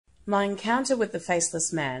My encounter with the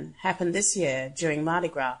faceless man happened this year during Mardi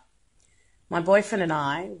Gras. My boyfriend and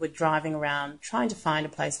I were driving around trying to find a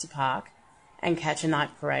place to park and catch a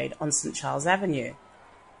night parade on St. Charles Avenue.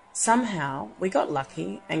 Somehow we got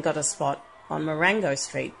lucky and got a spot on Marengo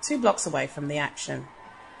Street, 2 blocks away from the action.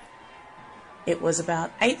 It was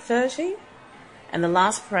about 8:30 and the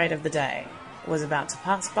last parade of the day was about to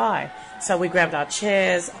pass by, so we grabbed our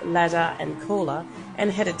chairs, ladder and cooler and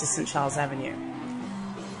headed to St. Charles Avenue.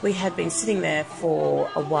 We had been sitting there for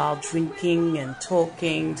a while drinking and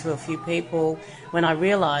talking to a few people when I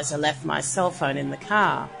realised I left my cell phone in the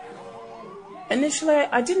car. Initially,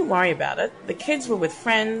 I didn't worry about it. The kids were with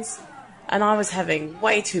friends and I was having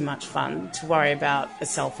way too much fun to worry about a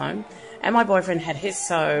cell phone. And my boyfriend had his,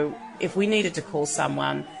 so if we needed to call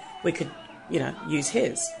someone, we could, use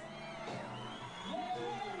his.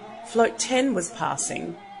 Float 10 was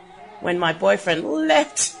passing when my boyfriend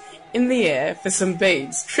leapt in the air for some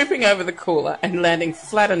beads, tripping over the cooler and landing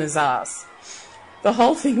flat on his ass. The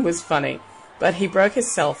whole thing was funny, but he broke his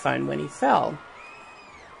cell phone when he fell.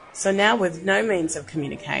 So now, with no means of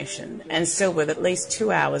communication and still with at least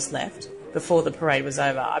 2 hours left before the parade was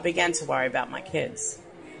over, I began to worry about my kids.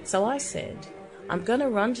 So I said, I'm going to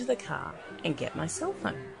run to the car and get my cell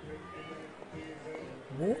phone.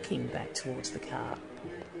 Walking back towards the car,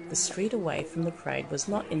 the street away from the parade was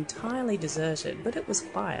not entirely deserted, but it was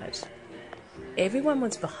quiet. Everyone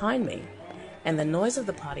was behind me, and the noise of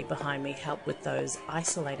the party behind me helped with those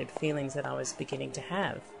isolated feelings that I was beginning to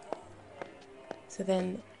have. So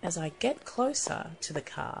then, as I get closer to the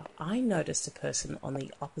car, I noticed a person on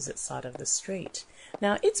the opposite side of the street.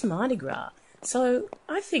 Now, it's Mardi Gras, so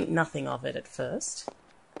I think nothing of it at first,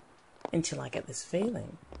 until I get this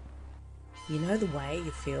feeling. You know the way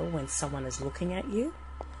you feel when someone is looking at you?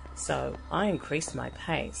 So I increased my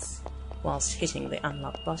pace whilst hitting the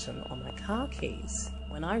unlock button on my car keys.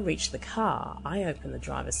 When I reached the car, I opened the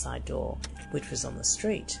driver's side door, which was on the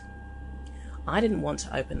street. I didn't want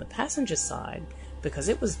to open the passenger side because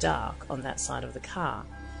it was dark on that side of the car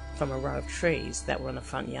from a row of trees that were on the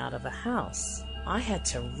front yard of a house. I had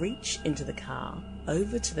to reach into the car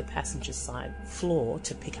over to the passenger side floor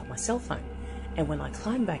to pick up my cell phone. And when I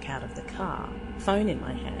climbed back out of the car, phone in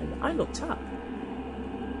my hand, I looked up.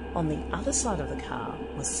 On the other side of the car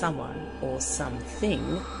was someone or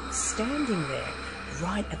something standing there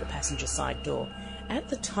right at the passenger side door. At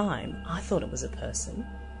the time, I thought it was a person.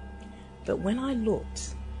 But when I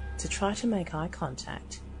looked to try to make eye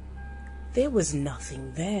contact, there was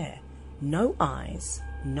nothing there. No eyes,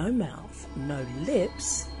 no mouth, no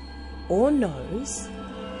lips or nose.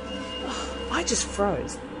 Oh, I just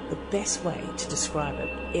froze. The best way to describe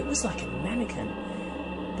it, it was like a mannequin.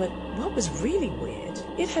 But what was really weird,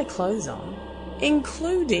 it had clothes on,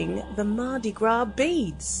 including the Mardi Gras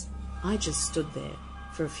beads. I just stood there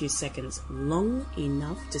for a few seconds, long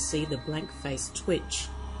enough to see the blank face twitch.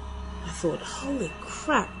 I thought, holy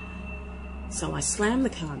crap. So I slammed the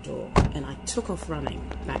car door and I took off running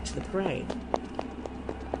back to the parade.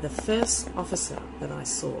 The first officer that I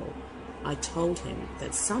saw, I told him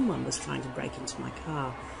that someone was trying to break into my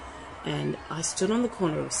car, and I stood on the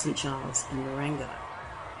corner of St. Charles and Marengo.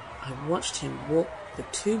 I watched him walk the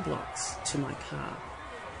 2 blocks to my car.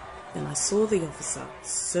 Then I saw the officer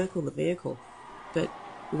circle the vehicle, but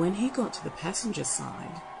when he got to the passenger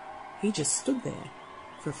side, he just stood there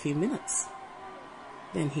for a few minutes.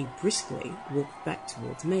 Then he briskly walked back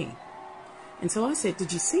towards me. And so I said,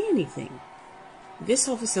 did you see anything? This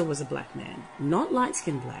officer was a black man, not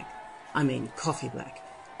light-skinned black, I mean coffee black,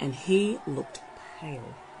 and he looked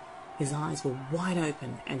pale. His eyes were wide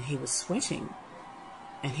open and he was sweating.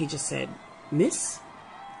 And he just said, Miss,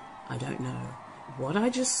 I don't know what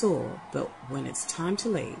I just saw, but when it's time to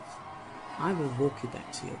leave, I will walk you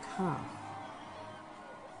back to your car.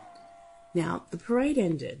 Now, the parade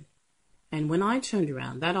ended, and when I turned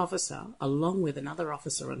around, that officer, along with another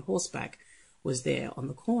officer on horseback, was there on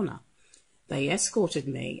the corner. They escorted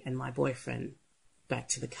me and my boyfriend back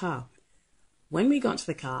to the car. When we got to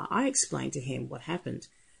the car, I explained to him what happened.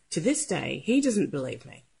 To this day, he doesn't believe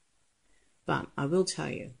me. But I will tell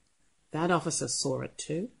you, that officer saw it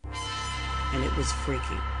too, and it was freaky.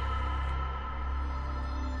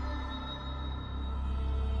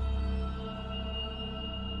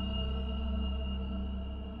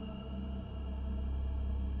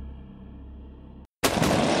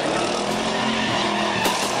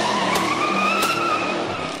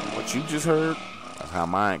 What you just heard is how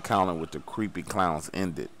my encounter with the creepy clowns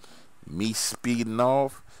ended. Me speeding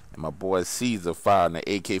off, and my boy Caesar firing the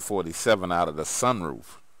AK-47 out of the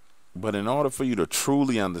sunroof. But in order for you to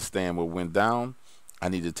truly understand what went down, I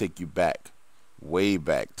need to take you back, way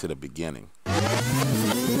back to the beginning.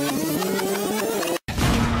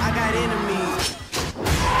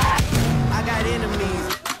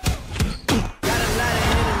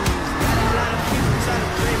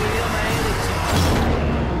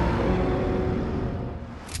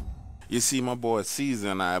 You see, my boy Caesar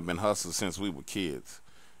and I have been hustlers since we were kids.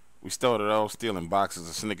 We started off stealing boxes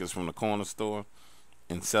of Snickers from the corner store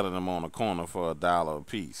and selling them on the corner for $1 a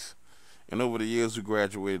piece. And over the years, we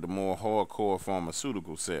graduated to more hardcore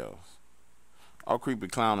pharmaceutical sales. Our creepy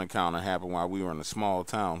clown encounter happened while we were in a small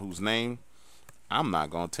town whose name I'm not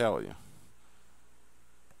going to tell you.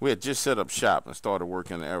 We had just set up shop and started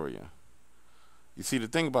working in the area. You see, the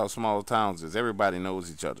thing about small towns is everybody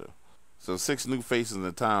knows each other. So 6 new faces in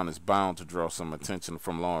the town is bound to draw some attention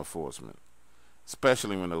from law enforcement,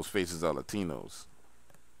 especially when those faces are Latinos.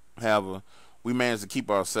 However, we managed to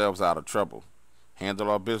keep ourselves out of trouble,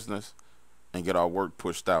 handle our business, and get our work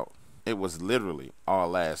pushed out. It was literally our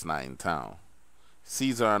last night in town.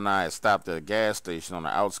 Caesar and I had stopped at a gas station on the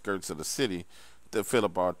outskirts of the city to fill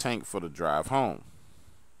up our tank for the drive home.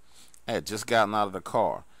 I had just gotten out of the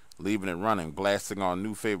car, leaving it running, blasting our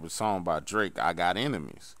new favorite song by Drake, I Got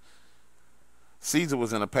Enemies. Caesar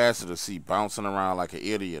was in the passenger seat, bouncing around like an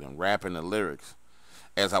idiot and rapping the lyrics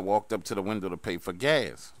as I walked up to the window to pay for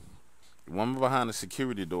gas. The woman behind the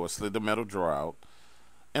security door slid the metal drawer out,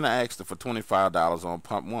 and I asked her for $25 on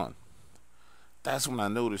pump 1. That's when I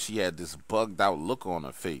noticed she had this bugged out look on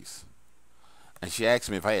her face, and she asked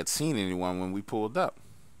me if I had seen anyone when we pulled up.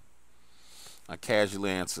 I casually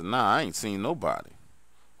answered, nah, I ain't seen nobody.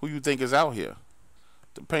 Who you think is out here?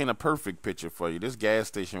 To paint a perfect picture for you, this gas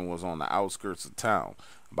station was on the outskirts of town,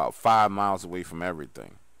 about 5 miles away from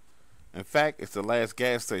everything. In fact, it's the last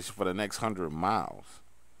gas station for the next 100 miles.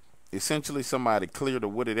 Essentially, somebody cleared a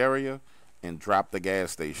wooded area and dropped the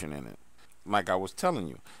gas station in it. Like I was telling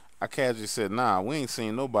you, I casually said, nah, we ain't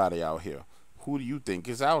seen nobody out here. Who do you think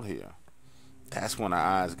is out here? That's when her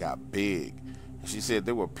eyes got big. And she said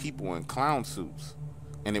there were people in clown suits,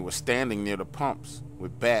 and they were standing near the pumps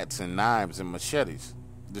with bats and knives and machetes,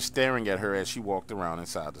 just staring at her as she walked around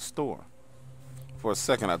inside the store. For a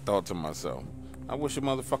second, I thought to myself, I wish a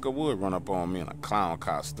motherfucker would run up on me in a clown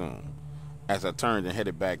costume, as I turned and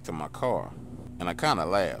headed back to my car, and I kind of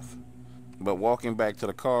laughed. But walking back to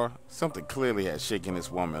the car, something clearly had shaken this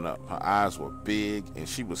woman up. Her eyes were big, and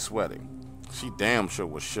she was sweating. She damn sure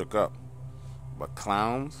was shook up. But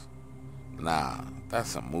clowns? Nah,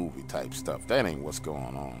 that's some movie type stuff. That ain't what's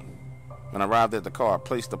going on. When I arrived at the car, I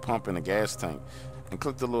placed the pump in the gas tank and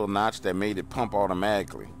clicked the little notch that made it pump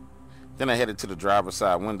automatically. Then I headed to the driver's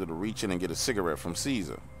side window to reach in and get a cigarette from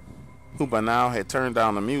Caesar, who by now had turned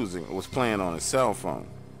down the music and was playing on his cell phone.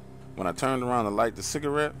 When I turned around to light the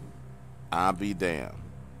cigarette, I'll be damned.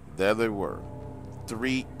 There they were,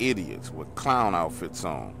 3 idiots with clown outfits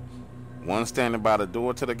on. One standing by the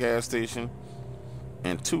door to the gas station,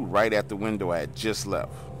 and 2 right at the window I had just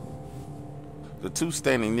left. The 2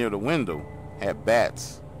 standing near the window had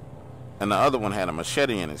bats, and the other one had a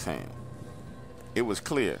machete in his hand. It was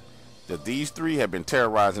clear that these 3 had been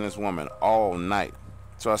terrorizing this woman all night.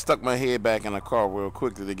 So I stuck my head back in the car real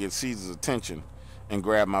quickly to get Caesar's attention and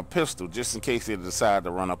grabbed my pistol just in case they decided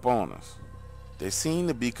to run up on us. They seemed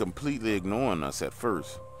to be completely ignoring us at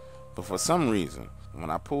first, but for some reason, when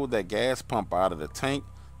I pulled that gas pump out of the tank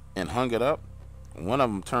and hung it up, one of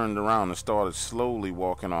them turned around and started slowly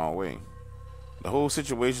walking our way. The whole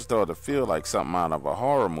situation started to feel like something out of a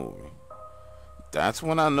horror movie. That's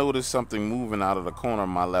when I noticed something moving out of the corner of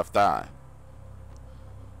my left eye.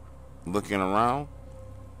 Looking around,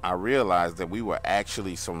 I realized that we were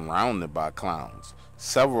actually surrounded by clowns,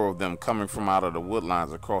 several of them coming from out of the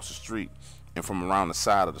woodlines across the street and from around the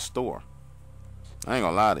side of the store. I ain't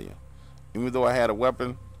gonna lie to you. Even though I had a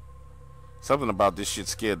weapon, something about this shit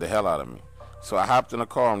scared the hell out of me. So I hopped in the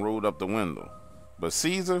car and rolled up the window. But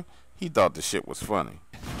Caesar, he thought the shit was funny.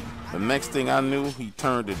 The next thing I knew, he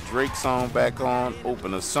turned the Drake song back on,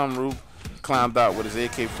 opened the sunroof, climbed out with his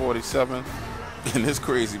AK-47, and this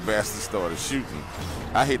crazy bastard started shooting.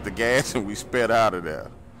 I hit the gas and we sped out of there.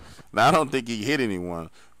 Now, I don't think he hit anyone,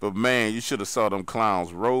 but man, you should have saw them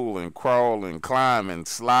clowns rolling, crawling, climbing,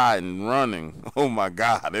 sliding, running. Oh my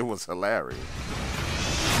God, it was hilarious.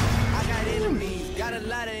 I got enemies, got a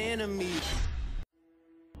lot of enemies.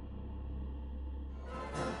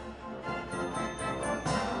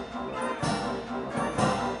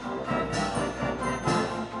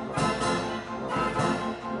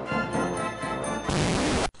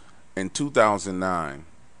 In 2009,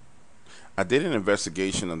 I did an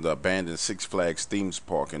investigation of the abandoned Six Flags theme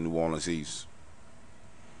park in New Orleans East.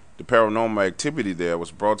 The paranormal activity there was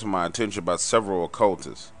brought to my attention by several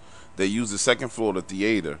occultists. They used the second floor of the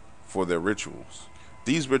theater for their rituals.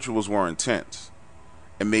 These rituals were intense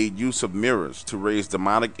and made use of mirrors to raise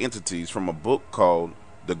demonic entities from a book called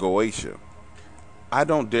The Goetia. I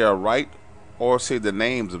don't dare write or say the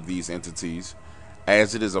names of these entities,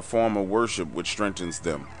 as it is a form of worship which strengthens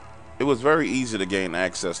them It was very easy to gain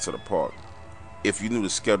access to the park if you knew the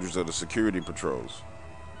schedules of the security patrols.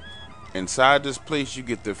 Inside this place, you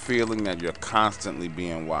get the feeling that you're constantly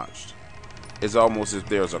being watched. It's almost as if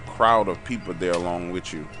there's a crowd of people there along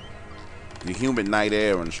with you. The humid night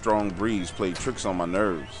air and strong breeze played tricks on my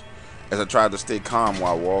nerves as I tried to stay calm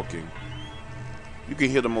while walking. You can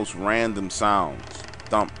hear the most random sounds,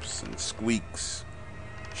 thumps and squeaks,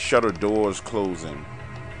 shutter doors closing.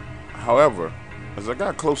 However, as I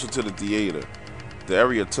got closer to the theater, the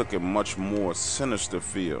area took a much more sinister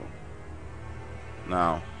feel.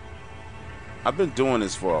 Now, I've been doing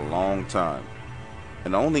this for a long time,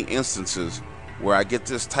 and the only instances where I get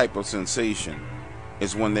this type of sensation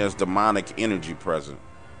is when there's demonic energy present.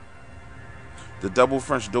 The double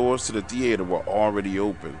French doors to the theater were already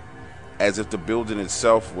open, as if the building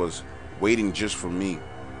itself was waiting just for me.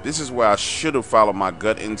 This is where I should have followed my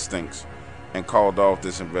gut instincts and called off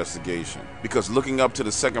this investigation, because looking up to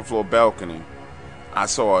the second floor balcony, I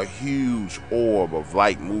saw a huge orb of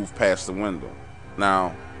light move past the window.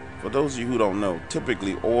 Now, for those of you who don't know,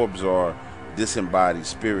 typically orbs are disembodied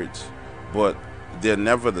spirits, but they're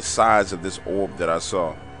never the size of this orb that I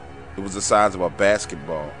saw. It was the size of a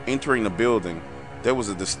basketball. Entering the building, there was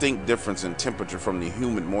a distinct difference in temperature from the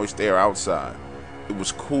humid, moist air outside. It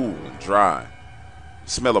was cool and dry.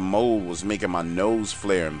 The smell of mold was making my nose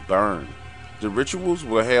flare and burn. The rituals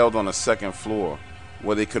were held on the second floor,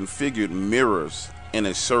 where they configured mirrors in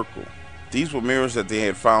a circle. These were mirrors that they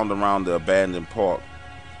had found around the abandoned park,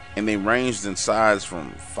 and they ranged in size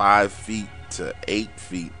from 5 feet to 8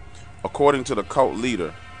 feet. According to the cult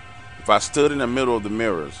leader, if I stood in the middle of the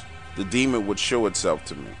mirrors, the demon would show itself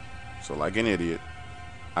to me. So like an idiot,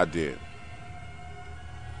 I did.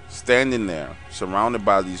 Standing there, surrounded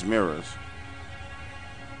by these mirrors,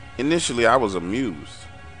 initially I was amused,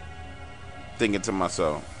 thinking to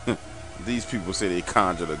myself, these people say they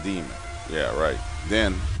conjured a demon. Yeah, right.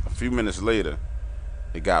 Then, a few minutes later,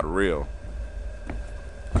 it got real.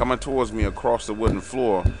 Coming towards me across the wooden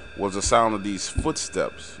floor was the sound of these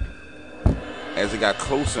footsteps. As it got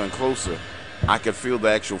closer and closer, I could feel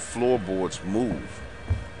the actual floorboards move.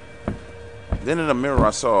 Then in the mirror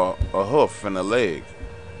I saw a hoof and a leg.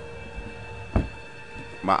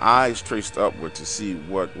 My eyes traced upward to see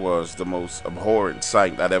what was the most abhorrent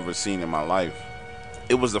sight I'd ever seen in my life.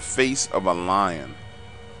 It was the face of a lion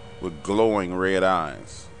with glowing red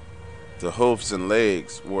eyes. The hoofs and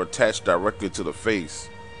legs were attached directly to the face,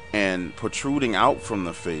 and protruding out from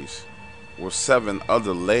the face were 7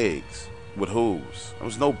 other legs with hooves. There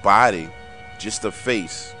was no body, just a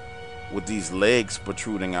face with these legs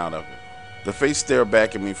protruding out of it. The face stared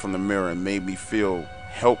back at me from the mirror and made me feel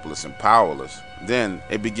helpless and powerless. Then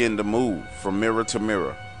it began to move from mirror to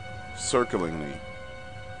mirror, circling me,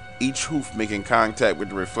 each hoof making contact with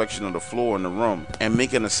the reflection of the floor in the room and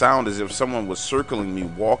making a sound as if someone was circling me,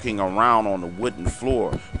 walking around on the wooden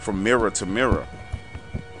floor from mirror to mirror.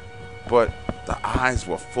 But the eyes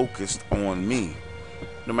were focused on me.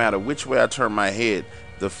 No matter which way I turned my head,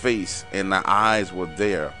 the face and the eyes were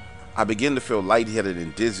there. I began to feel lightheaded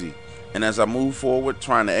and dizzy, and as I moved forward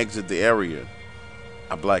trying to exit the area,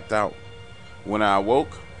 I blacked out. When I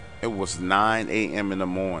awoke, it was 9 a.m. in the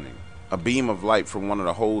morning. A beam of light from one of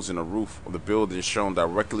the holes in the roof of the building shone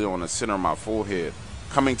directly on the center of my forehead.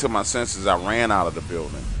 Coming to my senses, I ran out of the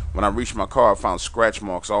building. When I reached my car, I found scratch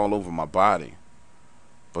marks all over my body.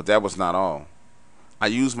 But that was not all. I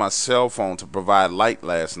used my cell phone to provide light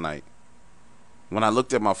last night. When I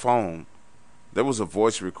looked at my phone, there was a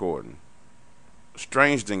voice recording.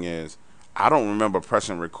 Strange thing is, I don't remember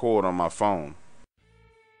pressing record on my phone.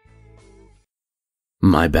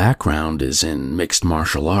 My background is in mixed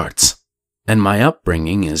martial arts, and my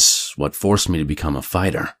upbringing is what forced me to become a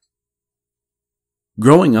fighter.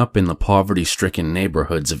 Growing up in the poverty-stricken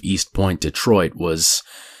neighborhoods of East Point, Detroit was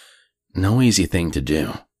no easy thing to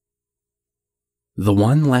do. The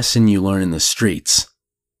one lesson you learn in the streets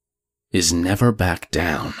is never back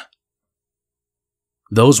down.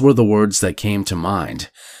 Those were the words that came to mind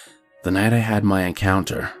the night I had my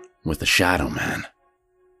encounter with the Shadow Man.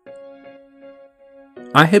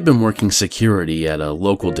 I had been working security at a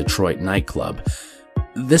local Detroit nightclub.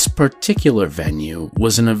 This particular venue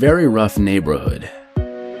was in a very rough neighborhood.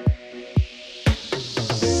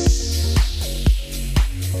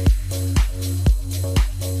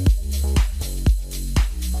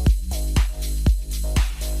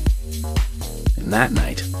 And that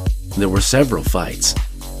night, there were several fights.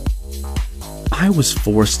 I was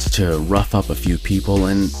forced to rough up a few people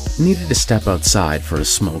and needed to step outside for a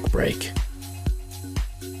smoke break.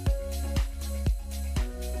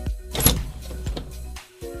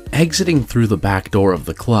 Exiting through the back door of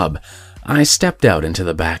the club, I stepped out into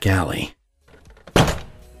the back alley.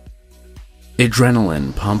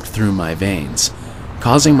 Adrenaline pumped through my veins,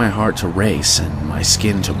 causing my heart to race and my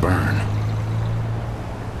skin to burn.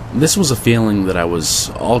 This was a feeling that I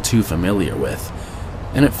was all too familiar with,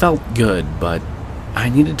 and it felt good, but I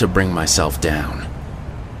needed to bring myself down.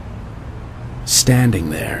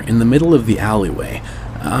 Standing there in the middle of the alleyway,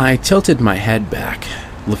 I tilted my head back,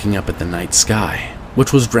 looking up at the night sky,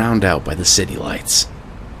 which was drowned out by the city lights.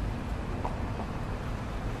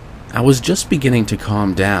 I was just beginning to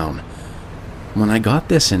calm down when I got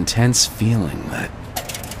this intense feeling that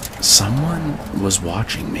someone was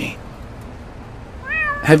watching me.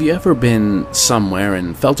 Have you ever been somewhere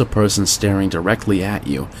and felt a person staring directly at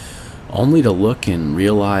you, only to look and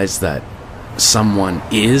realize that someone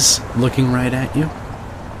is looking right at you?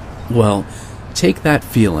 Well, take that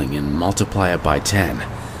feeling and multiply it by 10,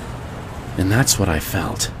 and that's what I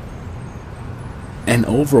felt. An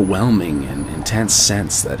overwhelming and intense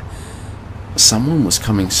sense that someone was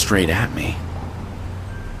coming straight at me.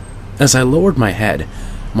 As I lowered my head,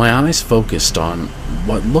 my eyes focused on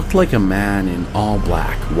what looked like a man in all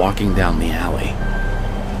black walking down the alley.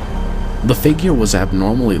 The figure was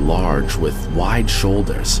abnormally large with wide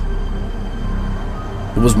shoulders.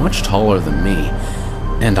 It was much taller than me,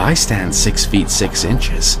 and I stand 6 feet 6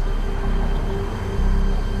 inches.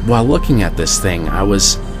 While looking at this thing, I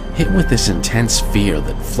was hit with this intense fear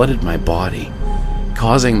that flooded my body,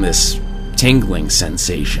 causing this tingling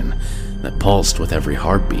sensation that pulsed with every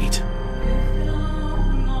heartbeat.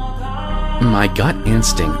 My gut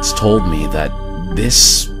instincts told me that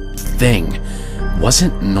this thing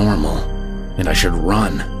wasn't normal and I should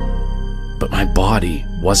run, but my body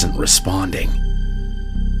wasn't responding.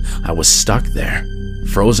 I was stuck there,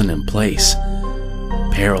 frozen in place,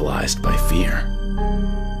 paralyzed by fear.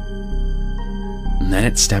 And then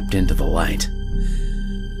it stepped into the light.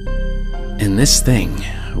 And this thing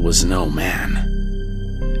was no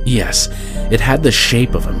man. Yes, it had the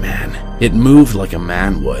shape of a man. It moved like a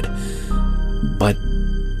man would. But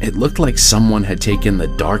it looked like someone had taken the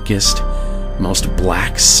darkest, most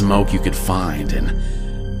black smoke you could find and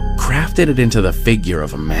crafted it into the figure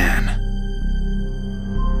of a man.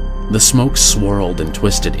 The smoke swirled and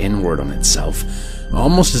twisted inward on itself,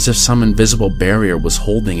 almost as if some invisible barrier was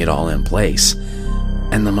holding it all in place.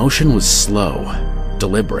 And the motion was slow,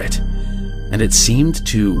 deliberate, and it seemed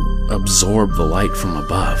to absorb the light from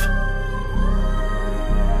above.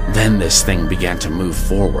 Then this thing began to move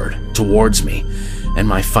forward, towards me, and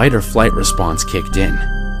my fight-or-flight response kicked in.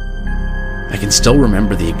 I can still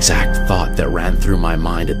remember the exact thought that ran through my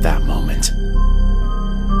mind at that moment.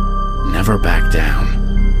 Never back down.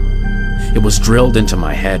 It was drilled into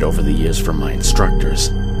my head over the years from my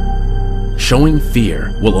instructors. Showing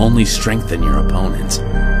fear will only strengthen your opponent.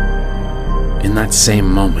 In that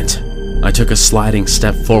same moment, I took a sliding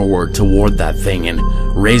step forward toward that thing and,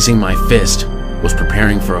 raising my fist, was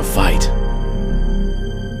preparing for a fight.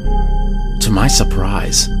 To my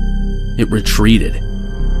surprise, it retreated,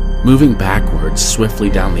 moving backwards swiftly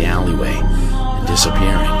down the alleyway and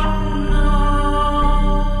disappearing.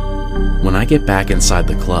 When I get back inside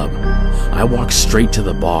the club, I walked straight to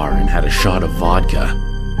the bar and had a shot of vodka.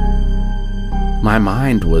 My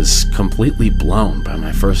mind was completely blown by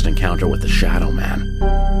my first encounter with the Shadow Man.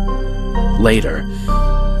 Later,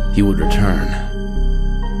 he would return,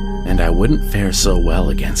 and I wouldn't fare so well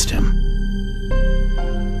against him.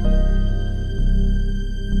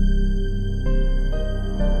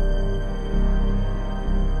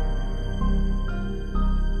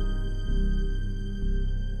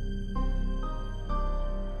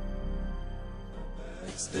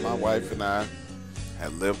 My wife and I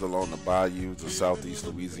had lived along the bayous of southeast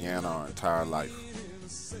Louisiana our entire life.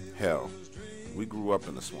 Hell, we grew up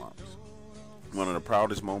in the swamps. One of the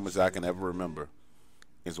proudest moments I can ever remember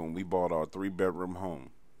is when we bought our 3-bedroom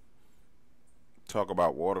home. Talk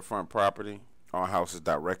about waterfront property. Our house is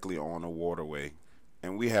directly on a waterway,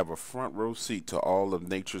 and we have a front row seat to all of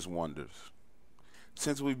nature's wonders.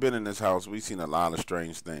 Since we've been in this house, we've seen a lot of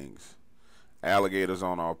strange things. Alligators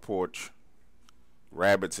on our porch,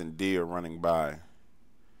 rabbits and deer running by.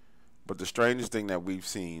 But the strangest thing that we've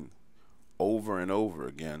seen over and over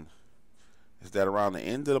again is that around the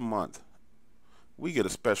end of the month, we get a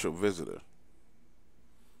special visitor.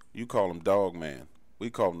 You call him Dogman. We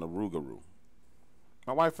call him the Rougarou.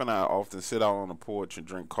 My wife and I often sit out on the porch and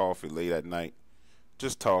drink coffee late at night,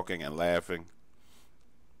 just talking and laughing.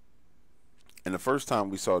 And the first time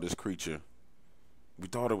we saw this creature, we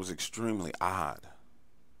thought it was extremely odd.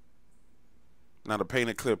 Now, to paint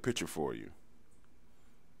a clear picture for you,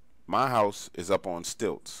 my house is up on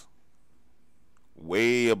stilts,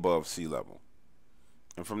 way above sea level.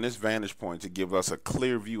 and from this vantage point to give us a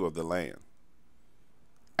clear view of the land.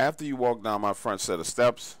 After you walk down my front set of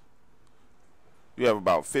steps, you have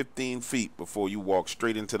about 15 feet before you walk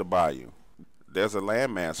straight into the bayou. There's a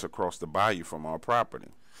landmass across the bayou from our property.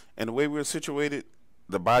 And the way we're situated,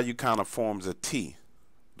 the bayou kind of forms a T.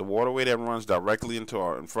 The waterway that runs directly in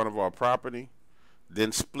front of our property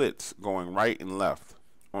then splits, going right and left.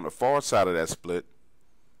 On the far side of that split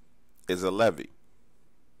is a levee.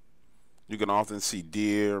 You can often see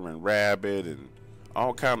deer and rabbit and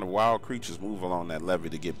all kinds of wild creatures move along that levee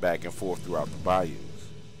to get back and forth throughout the bayous.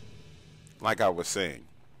 Like I was saying,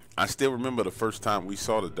 I still remember the first time we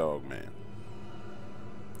saw the Dogman.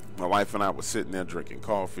 My wife and I were sitting there drinking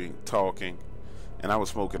coffee, talking, and I was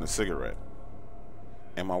smoking a cigarette.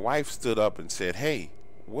 And my wife stood up and said, "Hey,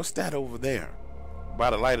 what's that over there?" By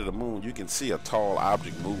the light of the moon, you can see a tall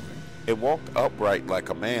object moving. It walked upright like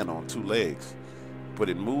a man on two legs, but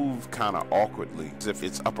it moved kind of awkwardly, as if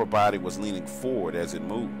its upper body was leaning forward as it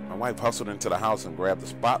moved. My wife hustled into the house and grabbed the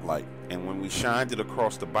spotlight, and when we shined it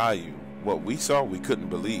across the bayou, what we saw we couldn't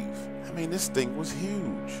believe. I mean, this thing was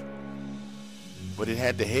huge, but it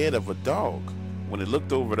had the head of a dog. When it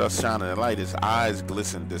looked over at us shining the light, its eyes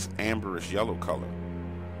glistened this amberish yellow color.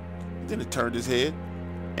 Then it turned its head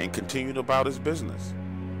and continued about its business.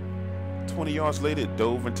 20 yards later, it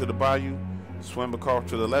dove into the bayou, swam across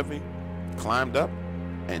to the levee, climbed up,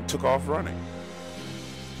 and took off running.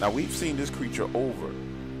 Now, we've seen this creature over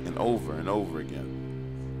and over and over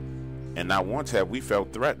again, and not once have we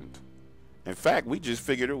felt threatened. In fact, we just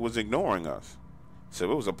figured it was ignoring us,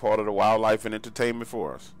 so it was a part of the wildlife and entertainment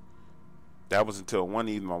for us. That was until one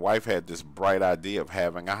evening my wife had this bright idea of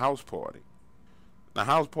having a house party. Now,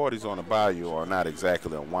 house parties on the bayou are not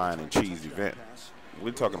exactly a wine and cheese event.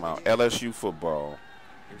 We're talking about LSU football,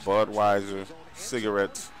 Budweiser,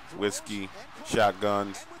 cigarettes, whiskey,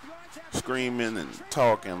 shotguns, screaming and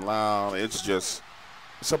talking loud. It's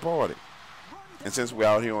a party. And since we're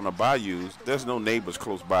out here on the bayous, there's no neighbors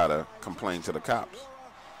close by to complain to the cops.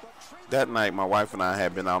 That night, my wife and I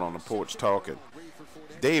had been out on the porch talking.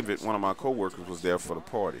 David, one of my co-workers, was there for the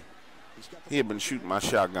party. He had been shooting my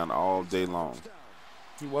shotgun all day long.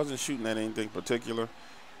 He wasn't shooting at anything particular.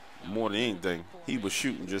 More than anything, he was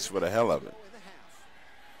shooting just for the hell of it.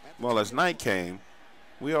 Well, as night came,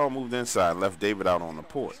 we all moved inside and left David out on the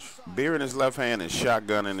porch, beer in his left hand and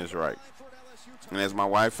shotgun in his right. And as my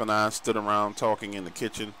wife and I stood around talking in the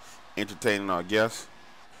kitchen, entertaining our guests,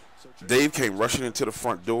 Dave came rushing into the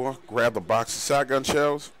front door, grabbed a box of shotgun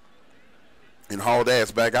shells, and hauled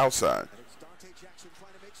ass back outside.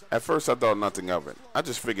 At first, I thought nothing of it. I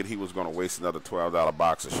just figured he was going to waste another $12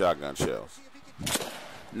 box of shotgun shells.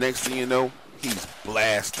 Next thing you know, he's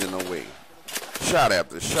blasting away. Shot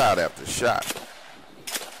after shot after shot.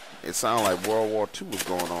 It sounded like World War II was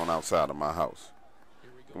going on outside of my house.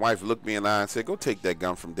 My wife looked me in the eye and said, "Go take that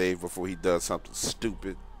gun from Dave before he does something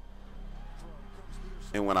stupid."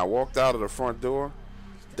 And when I walked out of the front door,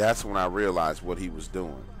 that's when I realized what he was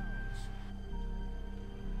doing.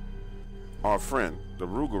 Our friend, the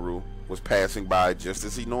Rougarou, was passing by just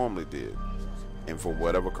as he normally did. And for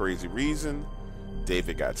whatever crazy reason,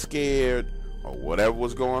 David got scared or whatever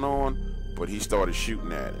was going on, but he started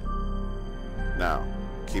shooting at it. Now,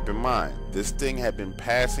 keep in mind, this thing had been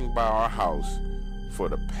passing by our house for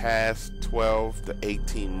the past 12 to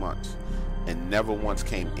 18 months and never once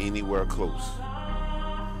came anywhere close.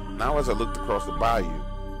 Now, as I looked across the bayou,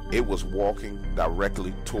 it was walking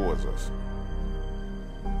directly towards us.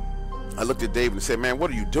 I looked at David and said, "Man,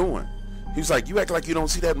 what are you doing?" He was like, "You act like you don't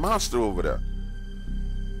see that monster over there."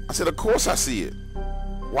 I said, "Of course I see it.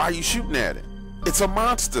 Why are you shooting at it? It's a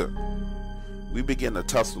monster." We began to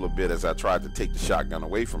tussle a bit as I tried to take the shotgun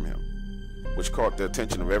away from him, which caught the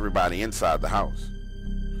attention of everybody inside the house.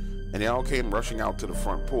 And they all came rushing out to the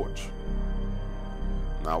front porch.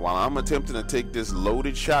 Now, while I'm attempting to take this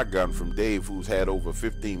loaded shotgun from Dave, who's had over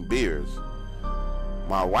 15 beers,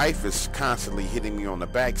 my wife is constantly hitting me on the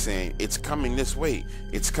back saying, "It's coming this way.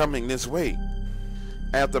 It's coming this way."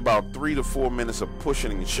 After about 3 to 4 minutes of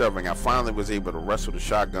pushing and shoving, I finally was able to wrestle the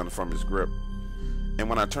shotgun from his grip. And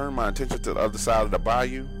when I turned my attention to the other side of the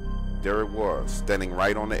bayou, there it was, standing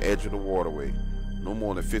right on the edge of the waterway, no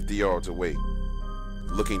more than 50 yards away,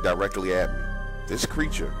 looking directly at me. This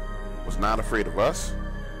creature was not afraid of us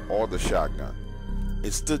or the shotgun.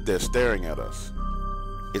 It stood there staring at us.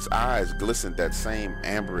 Its eyes glistened that same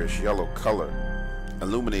amberish yellow color,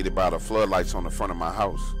 illuminated by the floodlights on the front of my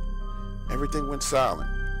house. Everything went silent.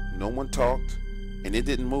 No one talked, and it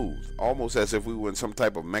didn't move, almost as if we were in some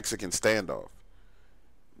type of Mexican standoff.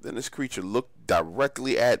 Then this creature looked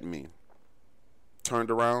directly at me, turned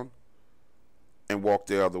around, and walked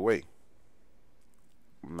the other way.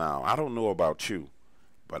 Now, I don't know about you,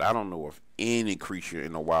 but I don't know of any creature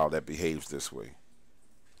in the wild that behaves this way.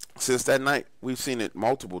 Since that night, we've seen it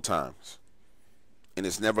multiple times, and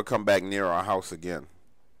it's never come back near our house again.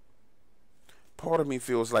 Part of me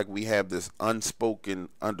feels like we have this unspoken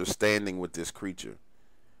understanding with this creature.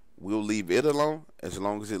 We'll leave it alone as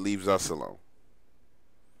long as it leaves us alone.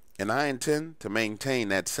 And I intend to maintain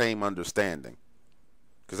that same understanding,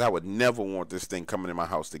 because I would never want this thing coming in my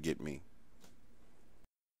house to get me.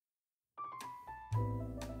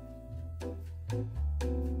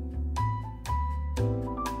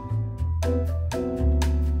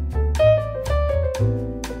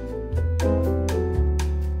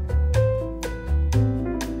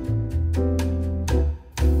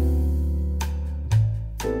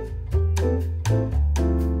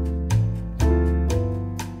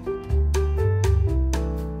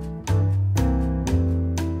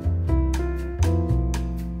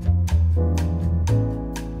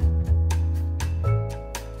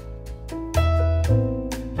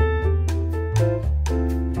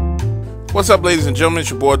 What's up, ladies and gentlemen? It's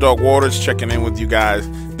your boy Dog Waters checking in with you guys.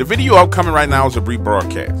 The video upcoming right now is a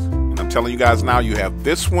rebroadcast, and I'm telling you guys now, you have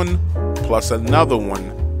this one plus another one,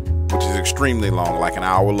 which is extremely long, like an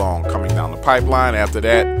hour long, coming down the pipeline. After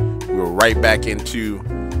that, we're right back into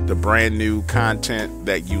the brand new content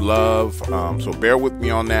that you love. So bear with me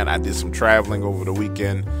on that. I did some traveling over the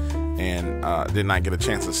weekend and did not get a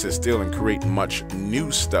chance to sit still and create much new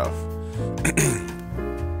stuff.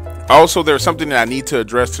 Also, there's something that I need to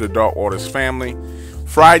address to the Dark Waters family.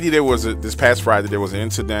 This past Friday, there was an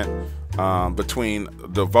incident between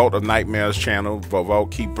the Vault of Nightmares channel,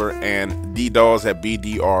 Vault Keeper, and D-Dolls at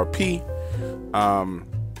BDRP.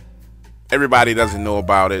 Everybody doesn't know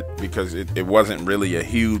about it because it wasn't really a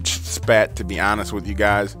huge spat, to be honest with you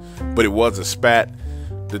guys, but it was a spat.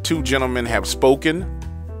 The two gentlemen have spoken,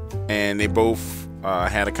 and they both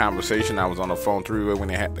had a conversation. I was on the phone three-way when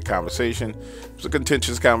they had the conversation. It was a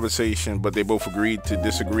contentious conversation, but they both agreed to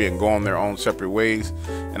disagree and go on their own separate ways.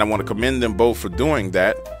 And I want to commend them both for doing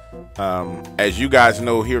that. As you guys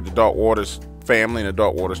know, here at the Dark Waters family and the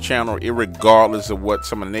Dark Waters channel, irregardless of what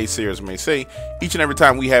some of the naysayers may say, each and every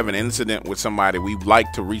time we have an incident with somebody, we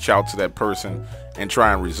like to reach out to that person and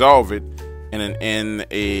try and resolve it in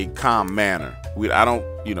a calm manner. We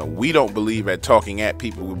don't believe at talking at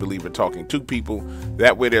people. We believe at talking to people.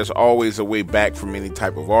 That way, there's always a way back from any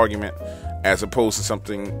type of argument, as opposed to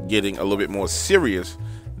something getting a little bit more serious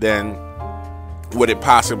than what it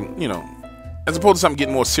possibly, as opposed to something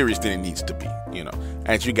getting more serious than it needs to be.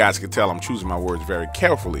 As you guys can tell, I'm choosing my words very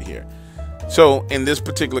carefully here. So in this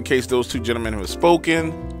particular case, those two gentlemen have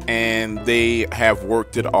spoken, and they have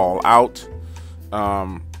worked it all out.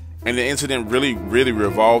 And the incident really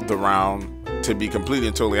revolved around, to be completely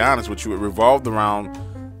and totally honest with you, it revolved around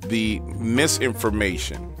the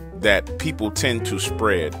misinformation that people tend to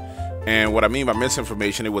spread. And what I mean by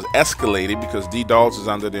misinformation, it was escalated because D-Dolls is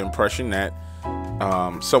under the impression that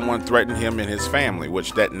someone threatened him and his family,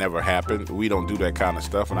 which that never happened. We don't do that kind of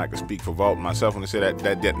stuff, and I can speak for Vault myself when I say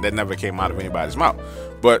that never came out of anybody's mouth.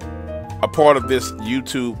 But a part of this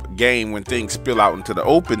YouTube game, when things spill out into the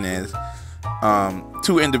open, is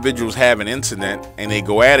two individuals have an incident and they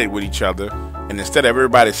go at it with each other, and instead of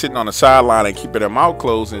everybody sitting on the sideline and keeping their mouth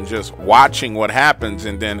closed and just watching what happens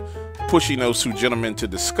and then pushing those two gentlemen to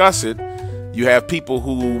discuss it, you have people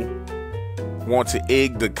who want to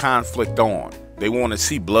egg the conflict on. They want to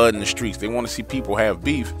see blood in the streets. They want to see people have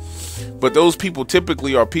beef. But those people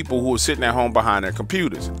typically are people who are sitting at home behind their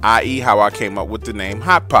computers, i.e. how I came up with the name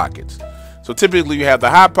Hot Pockets. So typically you have the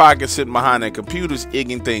Hot Pockets sitting behind their computers,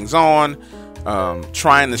 egging things on,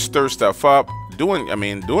 trying to stir stuff up, doing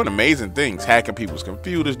amazing things, hacking people's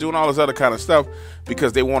computers, doing all this other kind of stuff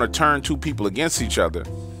because they want to turn two people against each other.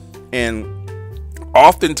 And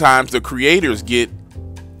oftentimes the creators get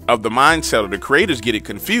it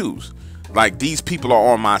confused. Like, these people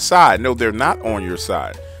are on my side. No, they're not on your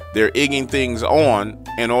side. They're egging things on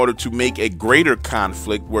in order to make a greater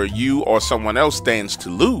conflict where you or someone else stands to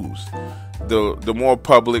lose. The more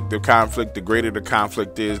public the conflict, the greater the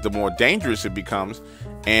conflict is, the more dangerous it becomes.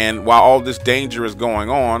 And while all this danger is going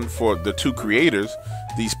on for the two creators,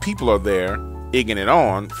 these people are there egging it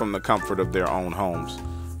on from the comfort of their own homes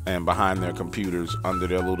and behind their computers under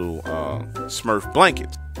their little Smurf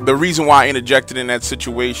blankets. The reason why I interjected in that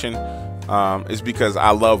situation is because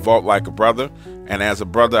I love Vault like a brother, and as a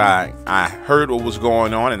brother I heard what was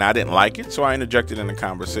going on and I didn't like it, so I interjected in the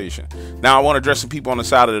conversation. Now I want to address some people on the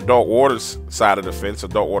side of the Dark Waters side of the fence, the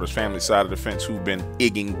Dark Waters family side of the fence, who've been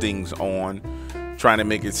egging things on, trying to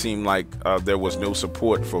make it seem like there was no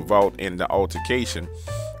support for Vault in the altercation.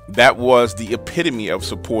 That was the epitome of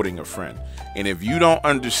supporting a friend. And if you don't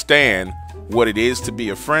understand what it is to be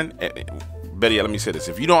a friend, better yet, let me say this.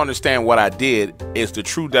 If you don't understand what I did is the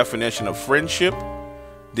true definition of friendship,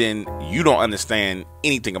 then you don't understand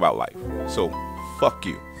anything about life. So, fuck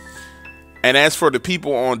you. And as for the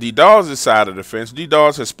people on D-Dawes' side of the fence,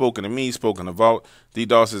 D-Dawes has spoken to me, spoken to Vault.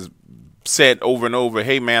 D-Dawes has said over and over,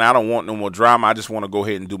 hey, man, I don't want no more drama. I just want to go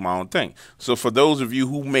ahead and do my own thing. So for those of you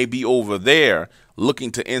who may be over there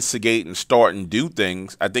looking to instigate and start and do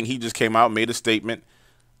things, I think he just came out and made a statement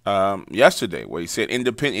yesterday where he said,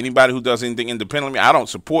 anybody who does anything independently, I don't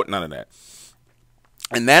support none of that.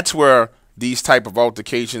 And that's where these type of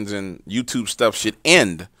altercations and YouTube stuff should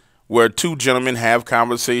end, where two gentlemen have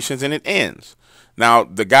conversations and it ends. Now,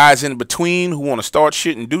 the guys in between who want to start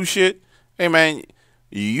shit and do shit, hey, man,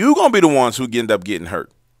 you going to be the ones who end up getting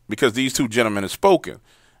hurt because these two gentlemen have spoken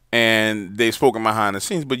and they've spoken behind the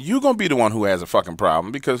scenes, but you're going to be the one who has a fucking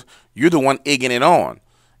problem because you're the one egging it on.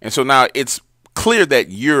 And so now it's clear that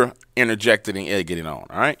you're interjecting and egging it on.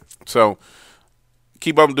 All right. So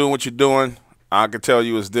keep up doing what you're doing. I can tell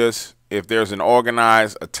you is this: if there's an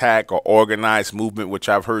organized attack or organized movement, which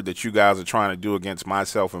I've heard that you guys are trying to do against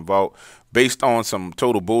myself and Vault based on some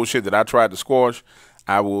total bullshit that I tried to squash,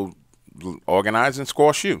 I will organize and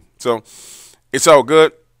squash you. So it's all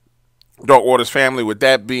good. Dark Waters family, with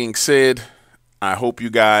that being said, I hope you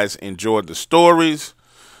guys enjoyed the stories.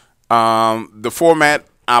 The format,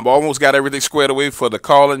 I've almost got everything squared away for the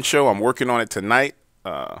call-in show. I'm working on it tonight,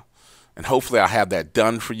 and hopefully I'll have that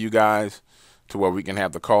done for you guys to where we can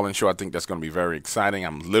have the call-in show. I think that's going to be very exciting.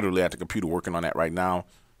 I'm literally at the computer working on that right now,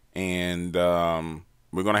 and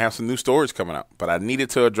we're going to have some new stories coming up. But I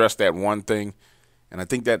needed to address that one thing, and I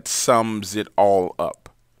think that sums it all up.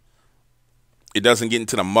 It doesn't get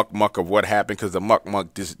into the muck of what happened because the muck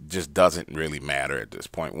just doesn't really matter at this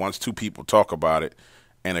point. Once two people talk about it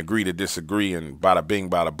and agree to disagree and bada bing,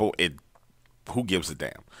 bada boom, who gives a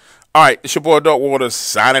damn? All right, it's your boy Dark Waters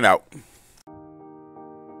signing out.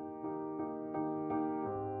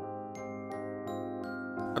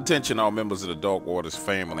 Attention all members of the Dark Waters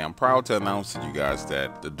family. I'm proud to announce to you guys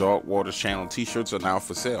that the Dark Waters channel t-shirts are now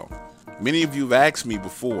for sale. Many of you have asked me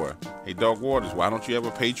before, hey, Dark Waters, why don't you have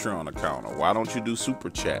a Patreon account? Or why don't you do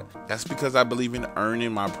Super Chat? That's because I believe in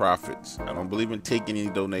earning my profits. I don't believe in taking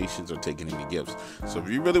any donations or taking any gifts. So if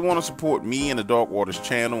you really want to support me and the Dark Waters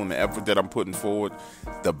channel and the effort that I'm putting forward,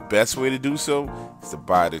 the best way to do so is to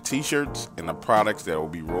buy the t-shirts and the products that will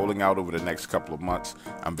be rolling out over the next couple of months.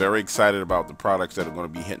 I'm very excited about the products that are going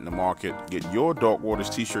to be hitting the market. Get your Dark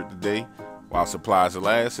Waters t-shirt today. While supplies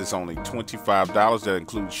last, it's only $25. That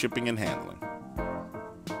includes shipping and handling.